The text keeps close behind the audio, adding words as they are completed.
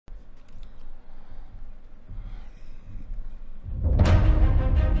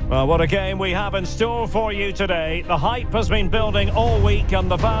Well, what a game we have in store for you today. The hype has been building all week and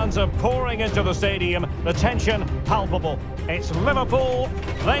the fans are pouring into the stadium. The tension palpable. It's Liverpool,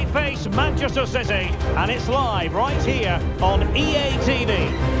 they face Manchester City, and it's live right here on EA TV.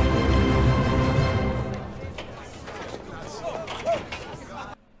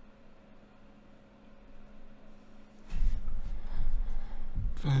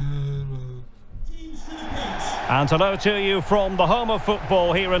 And hello to you from the home of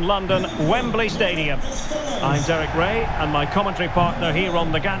football here in London, Wembley Stadium. I'm Derek Ray, and my commentary partner here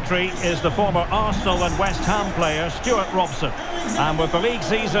on the gantry is the former Arsenal and West Ham player, Stuart Robson. And with the league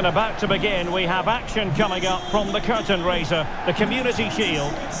season about to begin, we have action coming up from the curtain raiser, the Community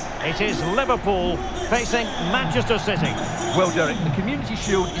Shield. It is Liverpool facing Manchester City. Well, Derek, the Community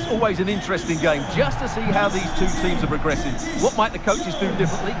Shield is always an interesting game, just to see how these two teams are progressing. What might the coaches do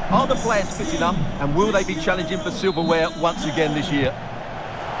differently? Are the players fit enough? And will they be challenging for silverware once again this year?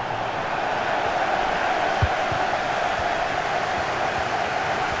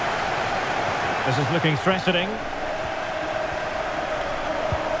 This is looking threatening.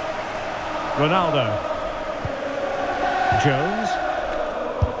 Ronaldo. Jones.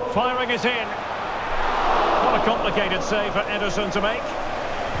 Firing it in. What a complicated save for Ederson to make.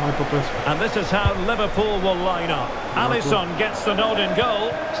 And this is how Liverpool will line up. Alisson gets the nod in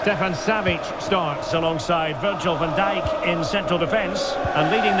goal. Stefan Savic starts alongside Virgil van Dijk in central defence. And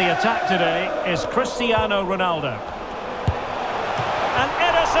leading the attack today is Cristiano Ronaldo. And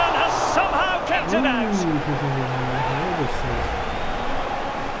Ederson has somehow kept it out.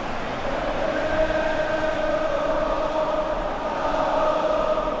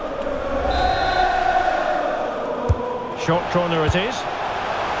 Short corner it is.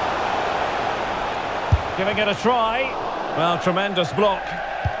 Giving it a try. Well, tremendous block.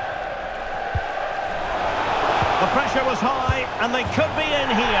 The pressure was high, and they could be in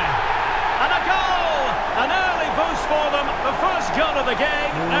here. And a goal! An early boost for them. The first goal of the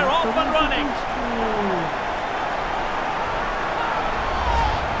game. They're off and running.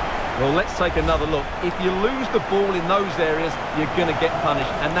 Well, let's take another look. If you lose the ball in those areas, you're going to get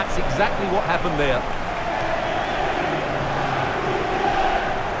punished. And that's exactly what happened there.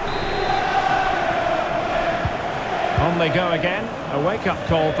 On they go again. A wake-up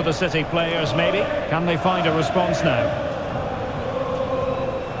call for the City players, maybe. Can they find a response now?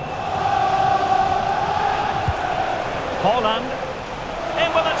 Haaland.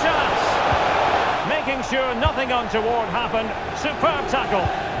 In with a chance. Making sure nothing untoward happened. Superb tackle.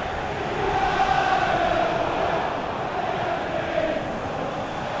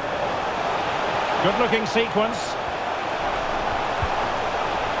 Good-looking sequence.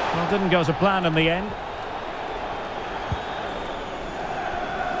 Well, didn't go to plan in the end.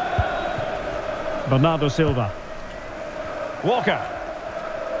 Bernardo Silva. Walker.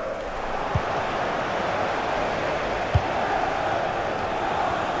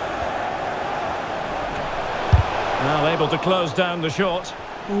 Well, able to close down the shot.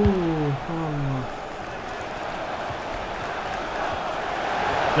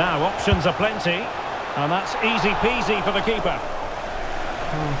 Now, options are plenty. And that's easy peasy for the keeper.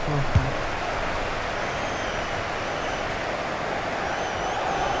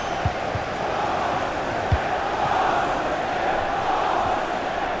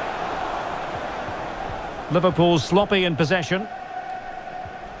 Liverpool sloppy in possession.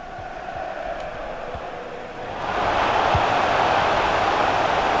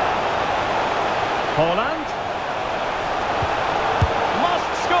 Haaland.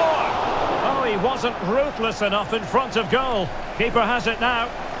 Must score! Oh, he wasn't ruthless enough in front of goal. Keeper has it now.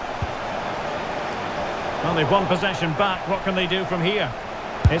 Well, they've won possession back. What can they do from here?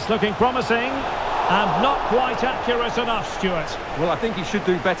 It's looking promising. And not quite accurate enough, Stuart. Well, I think he should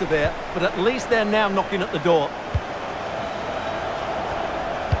do better there, but at least they're now knocking at the door.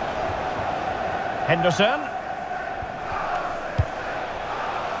 Henderson.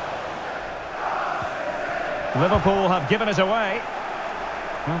 Liverpool have given it away.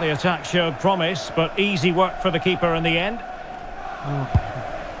 Well, the attack showed promise, but easy work for the keeper in the end.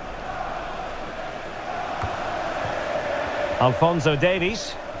 Alphonso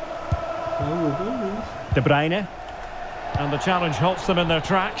Davies. De Bruyne. And the challenge halts them in their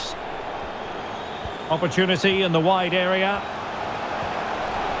tracks. Opportunity in the wide area.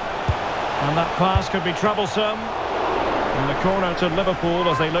 And that pass could be troublesome. In the corner to Liverpool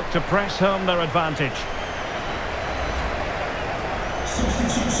as they look to press home their advantage.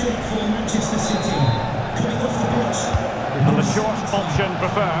 Substitution for Manchester City. Coming off the pitch. And the short option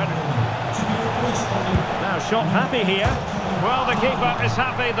preferred. Now shot happy here. Well, the keeper is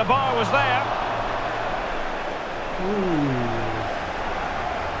happy. The bar was there.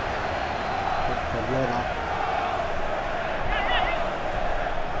 Yeah, that.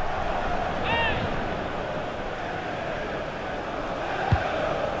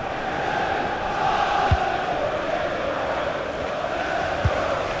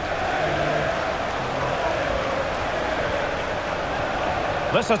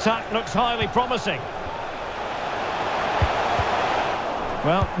 This attack looks highly promising.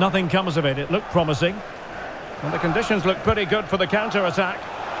 Well, nothing comes of it. It looked promising. And the conditions look pretty good for the counter-attack.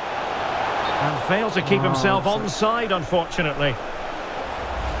 And failed to keep himself onside, unfortunately.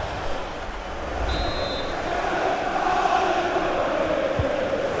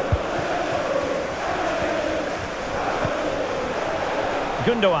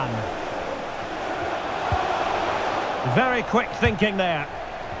 Gundogan. Very quick thinking there.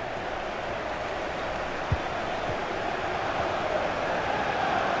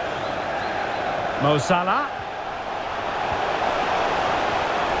 Mo Salah.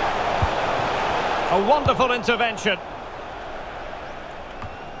 A wonderful intervention.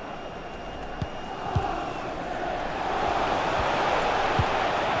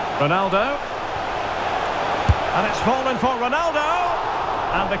 Ronaldo. And it's fallen for Ronaldo.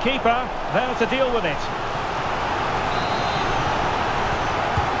 And the keeper there to deal with it.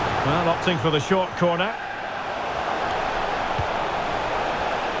 Well, opting for the short corner.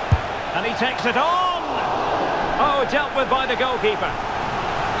 And he takes it on! Oh, dealt with by the goalkeeper.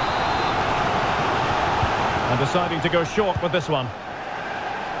 And deciding to go short with this one.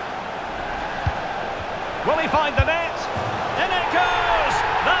 Will he find the net? In it goes!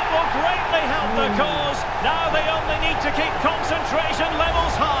 That will greatly help the cause. Now they only need to keep concentration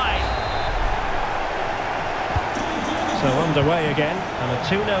levels high. So underway again, and a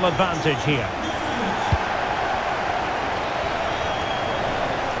 2-0 advantage here.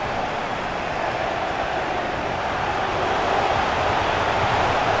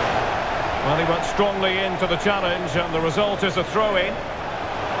 Well, he went strongly into the challenge, and the result is a throw-in.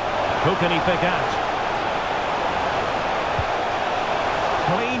 Who can he pick out?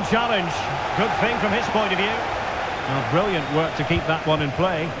 Clean challenge. Good thing from his point of view. Well, brilliant work to keep that one in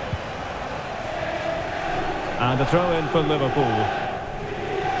play. And a throw-in for Liverpool.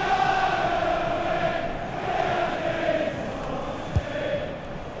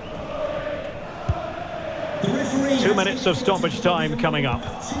 The referee 2 minutes of stoppage time coming up.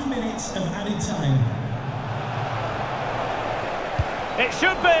 2 minutes of added time. It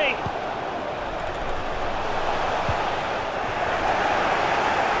should be!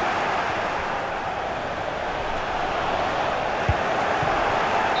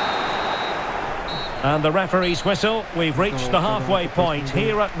 And the referee's whistle. We've reached the halfway point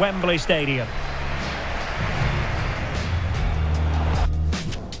here at Wembley Stadium.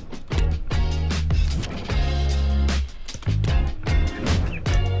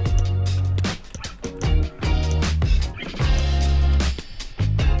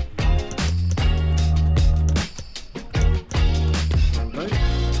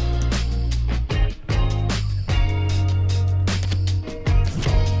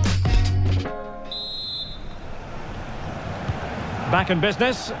 Back in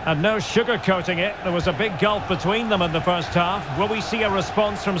business, and no sugarcoating it. There was a big gulf between them in the first half. Will we see a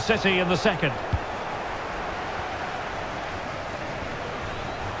response from City in the second?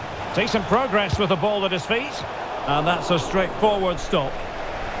 Decent progress with the ball at his feet. And that's a straightforward stop.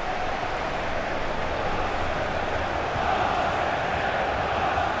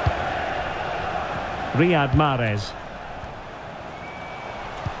 Riyad Mahrez.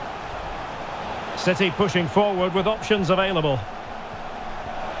 City pushing forward with options available.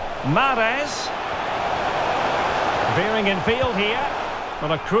 Mahrez. Veering in field here.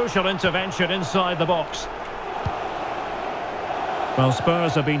 But a crucial intervention inside the box. Well,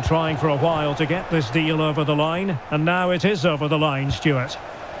 Spurs have been trying for a while to get this deal over the line. And now it is over the line, Stuart.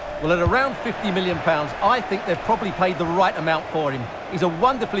 Well, at around £50 million, I think they've probably paid the right amount for him. He's a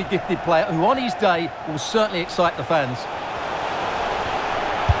wonderfully gifted player who, on his day, will certainly excite the fans.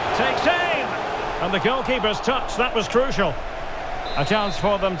 Takes aim! And the goalkeeper's touch, that was crucial. A chance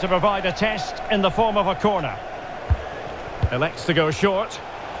for them to provide a test in the form of a corner. Elects to go short.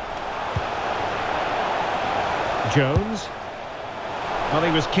 Jones. Well,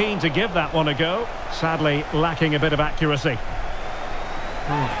 he was keen to give that one a go. Sadly, lacking a bit of accuracy.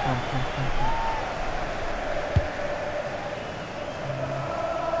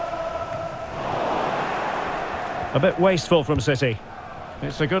 A bit wasteful from City.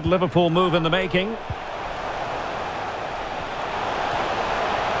 It's a good Liverpool move in the making.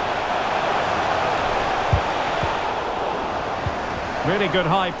 Really good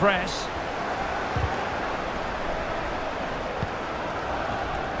high press.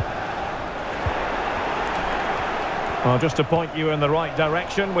 Well, just to point you in the right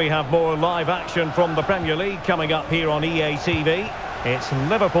direction, we have more live action from the Premier League coming up here on EA TV. It's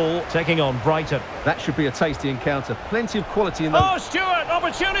Liverpool taking on Brighton. That should be a tasty encounter. Plenty of quality in those. Oh, Stewart,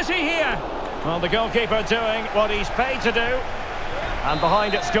 opportunity here. Well, the goalkeeper doing what he's paid to do. And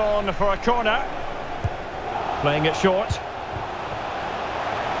behind it's gone for a corner. Playing it short.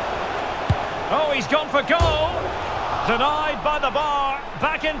 Oh, he's gone for goal. Denied by the bar.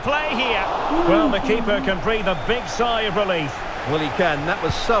 Back in play here. Well, the keeper can breathe a big sigh of relief. Well, he can. That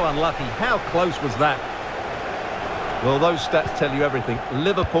was so unlucky. How close was that? Well, those stats tell you everything.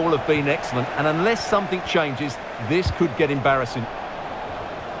 Liverpool have been excellent, and unless something changes, this could get embarrassing.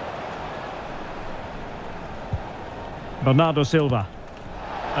 Bernardo Silva.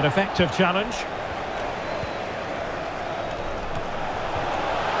 An effective challenge.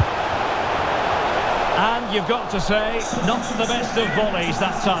 And you've got to say, not the best of volleys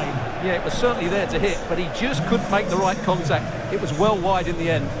that time. Yeah, it was certainly there to hit, but he just couldn't make the right contact. It was well wide in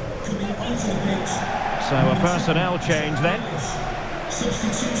the end. So a personnel change then.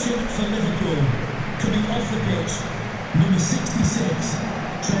 Substitution for Liverpool. Coming off the pitch, number 66,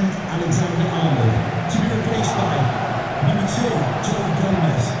 Trent Alexander-Arnold. To be replaced by number 2, Joe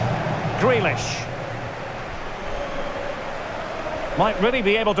Gomez. Grealish. Might really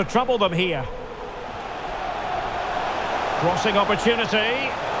be able to trouble them here. Crossing opportunity.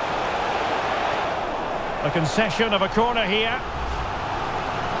 A concession of a corner here.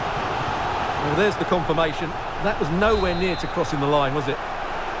 Well, there's the confirmation. That was nowhere near to crossing the line, was it?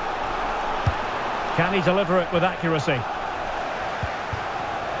 Can he deliver it with accuracy?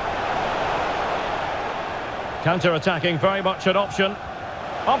 Counter-attacking, very much an option.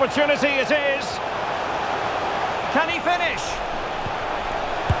 Opportunity it is. Can he finish?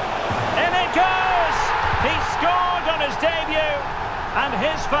 In it goes! He scored on his debut, and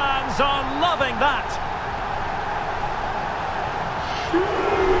his fans are loving that.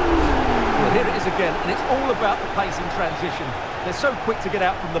 Well, here it is again, and it's all about the pace in transition. They're so quick to get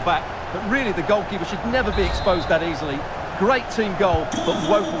out from the back, but really the goalkeeper should never be exposed that easily. Great team goal, but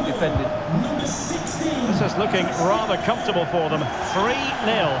woeful defending. This is looking rather comfortable for them.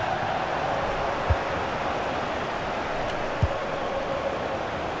 3-0.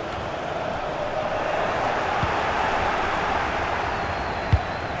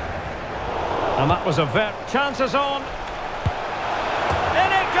 And that was a chances on.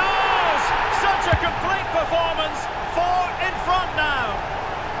 In it goes! Such a complete performance. 4 in front now.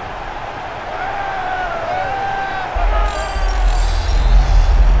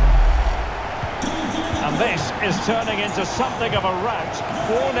 And this is turning into something of a rout.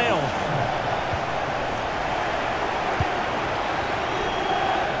 4-0.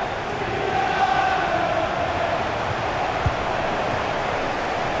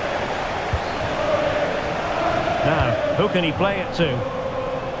 Now, who can he play it to?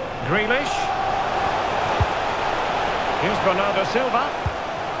 Grealish. Here's Bernardo Silva.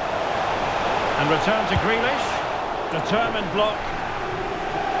 And return to Grealish. Determined block.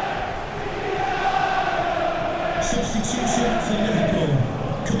 Substitution for Liverpool.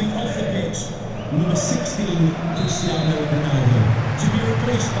 Coming off the pitch, number 16, Cristiano Ronaldo. To be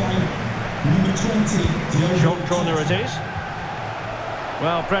replaced by number 20, Short corner it is.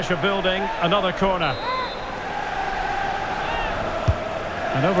 Well, pressure building. Another corner.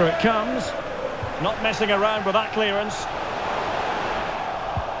 And over it comes. Not messing around with that clearance.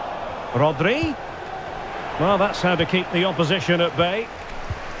 Rodri. Well, that's how to keep the opposition at bay.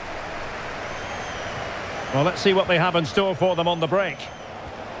 Well, let's see what they have in store for them on the break.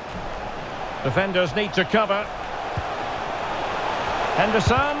 Defenders need to cover.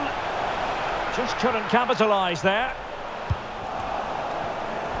 Henderson. Just couldn't capitalise there.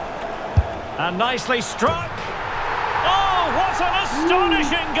 And nicely struck. Oh, what an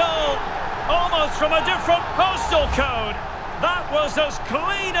astonishing goal! Almost from a different postal code. That was as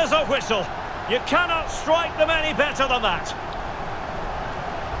clean as a whistle. You cannot strike them any better than that.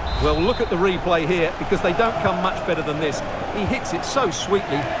 Well, look at the replay here, because they don't come much better than this. He hits it so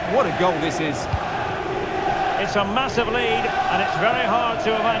sweetly. What a goal this is. It's a massive lead, and it's very hard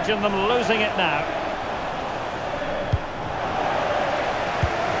to imagine them losing it now.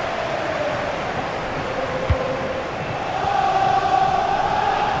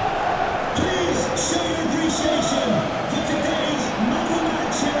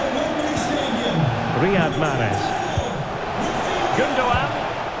 Riyad Mahrez. Gundogan.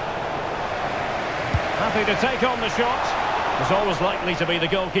 Happy to take on the shot. It's always likely to be the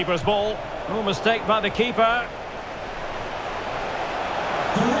goalkeeper's ball. No mistake by the keeper.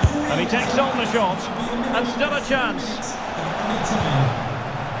 And he takes on the shot. And still a chance.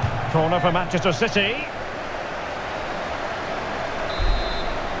 Corner for Manchester City.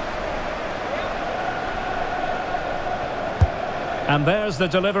 And there's the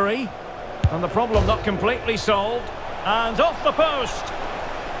delivery. And the problem not completely solved. And off the post.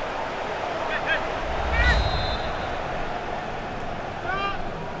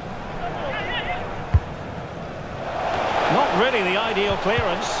 Not really the ideal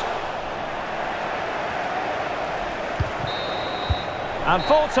clearance. And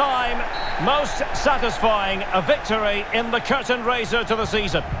full time, most satisfying, a victory in the curtain raiser to the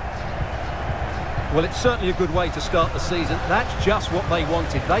season. Well, it's certainly a good way to start the season. That's just what they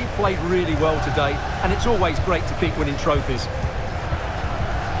wanted. They played really well today, and it's always great to keep winning trophies.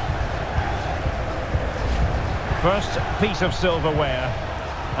 First piece of silverware,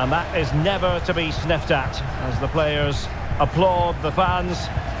 and that is never to be sniffed at, as the players applaud the fans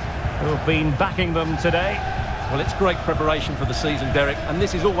who have been backing them today. Well, it's great preparation for the season, Derek, and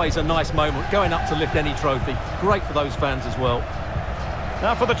this is always a nice moment, going up to lift any trophy. Great for those fans as well.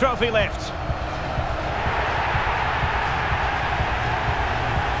 Now for the trophy lift.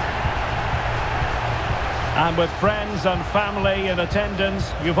 And with friends and family in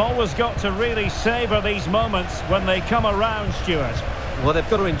attendance, you've always got to really savour these moments when they come around, Stuart. Well, they've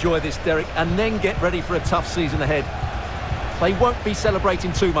got to enjoy this, Derek, and then get ready for a tough season ahead. They won't be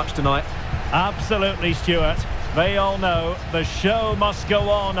celebrating too much tonight. Absolutely, Stuart. They all know the show must go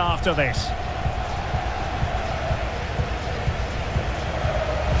on after this.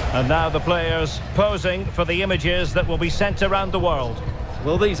 And now the players posing for the images that will be sent around the world.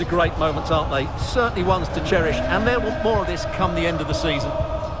 Well, these are great moments, aren't they? Certainly ones to cherish, and they'll want more of this come the end of the season.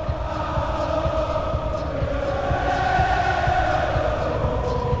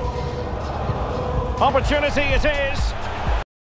 Opportunity it is.